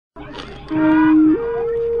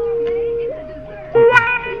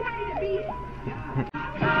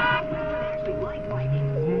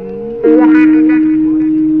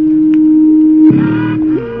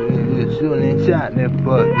Shooting shot that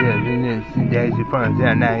fuck, yeah, and then see that shit from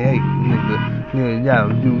down 98, nigga, y'all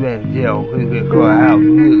do that jail, nigga, Courthouse,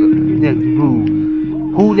 nigga,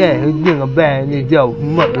 who that nigga bad in this yo,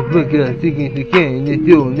 motherfucker, seeking the king, this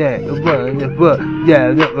dude that, run the fuck,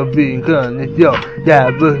 yeah, never be cutting this yo,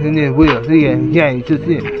 yeah, busting this wheel, see it, gang to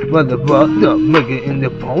see, motherfucker, making in the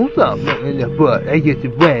post up, making the fuck, I get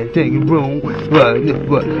your brand, take your room, run the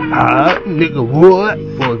fuck, nigga, what,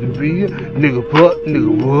 for the beer, nigga, fuck,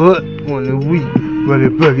 nigga, what, on the week.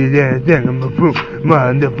 Motherfucker, that thing I'm a boom.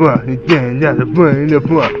 Motherfucker, thing that's a fun in the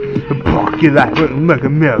front. The parking lot, make a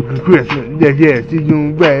milk for Christmas. Yeah, see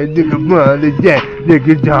you bad, nigga, fun, the jack,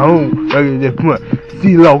 nigga, down, look at the front.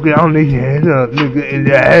 See, look on the head, nigga, in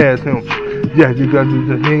the ass, yeah, you gotta do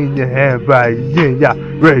the thing that have by yeah,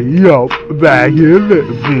 radio, back here,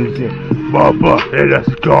 little vision. Baba,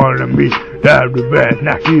 that's calling me. That's the best,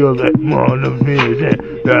 not kill that motherfucker.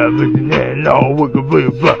 That's the man, no, we can be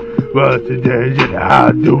a buck. But today, just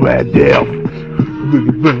how to do that deal. We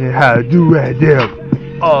can bring it how to do that deal.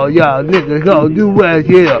 Oh, y'all niggas gonna do that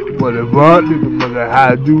deal. What the fuck, nigga, mother,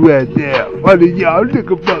 how to do that deal. What the y'all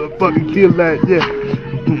nigga motherfucking kill that deal.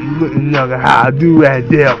 Nigga, how to do that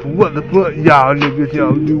deal. What the fuck, y'all niggas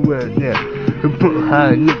y'all do that deal.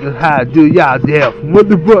 How nigga, how to do y'all deal. What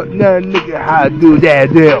the fuck, now nigga, how to do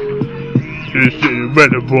that deal. This shit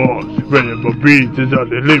ready for beaches on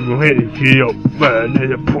the living head kill. Man,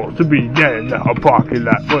 they're supposed to be down in the parking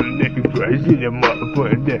lot. What a nigga crazy, the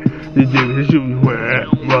motherfucker there. The nigga shooting where?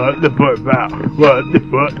 What the fuck about? What the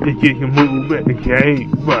fuck? They can't move and they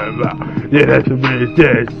can't run about. Yeah, that's what it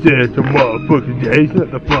says to motherfuckers. Yeah, he's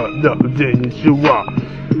not the fuck up, then you shoot off.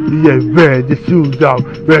 Yeah, man, the shoes off.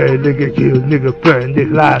 Man, nigga kill, nigga friend,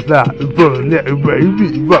 nigga lies out. Burn, nigga,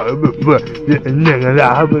 baby, but nigga, I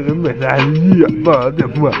have a mess. Yeah,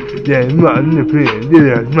 motherfucker, yeah, motherfucker,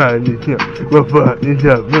 yeah, motherfucker, what fuck is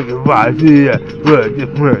up, nigga, watch it, what the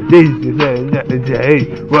fuck, this is that day,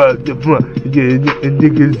 what the fuck, yeah,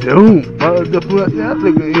 nigga, zoom, motherfucker, that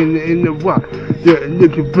nigga in the walk, yeah,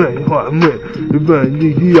 nigga, play hard, man,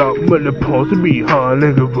 nigga, y'all, mother, supposed to be hard,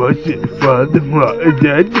 nigga, but shit, what the fuck,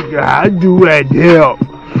 yeah, nigga, how do that deal,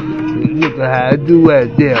 nigga, how do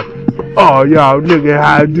that deal. Oh, y'all nigga,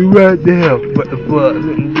 how to do that deal? What the fuck,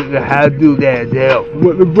 nigga, how to do that deal?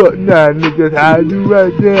 What the fuck, nah, nigga, how to do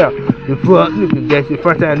that deal? The fuck, nigga, that's the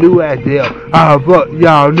first time I do that deal. Oh, fuck,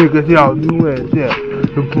 y'all niggas, y'all do that deal.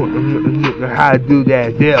 The fuck, nigga, how to do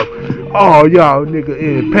that deal? Oh, y'all nigga,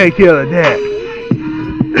 in the painkiller that.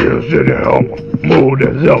 Sit down, move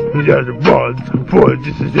that up, just a buzz, before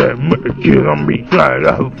just a second, mother kill on me, flying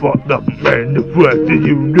out, fucked up, man, the fuck did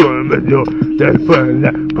you doing, man, yo, that's fun,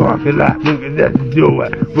 that parking lot, nigga, that's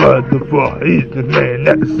doing, what the fuck, he's the man,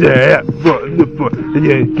 that's sad, what the fuck,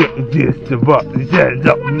 yeah, getting this, the fuck, the hands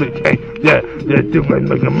up, nigga, yeah, doing,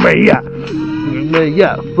 nigga, man,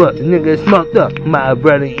 yeah, fuck, nigga, smoked up. My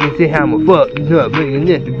brother, you see how I'm fucked up. Nigga,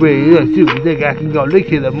 this the way up, shoot, nigga, I can go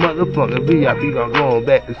lick it, a motherfucker. VIP gonna go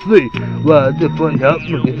back to sleep. What the fuck up,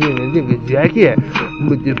 nigga, here, nigga, jacket.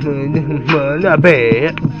 With the fucking nigga, not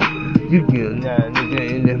bad. You get now, nigga,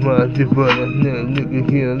 in the motherfucker, nigga,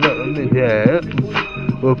 here, look, nigga.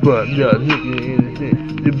 Well, fuck, no, nigga, in the thing.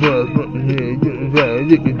 The motherfucker,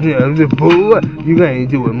 nigga, the fool. You ain't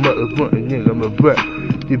doing motherfucker, nigga, my brother.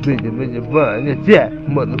 You bitch, it's that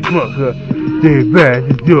motherfucker. They bad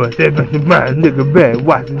to do it. They bad to mind, nigga bad.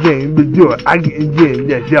 Watch the game, but do it. I get in jail,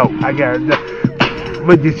 that's yo. I got that.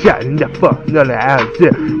 But you shot in the fuck, none of out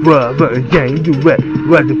there. Well, but again, do it.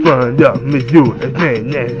 What the fun up, me do it. Man,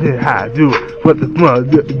 that's how I do it. What the fun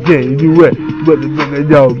again, do it. What the fuck,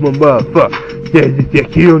 yo, my motherfucker. They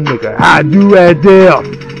just kill nigga. I do that there.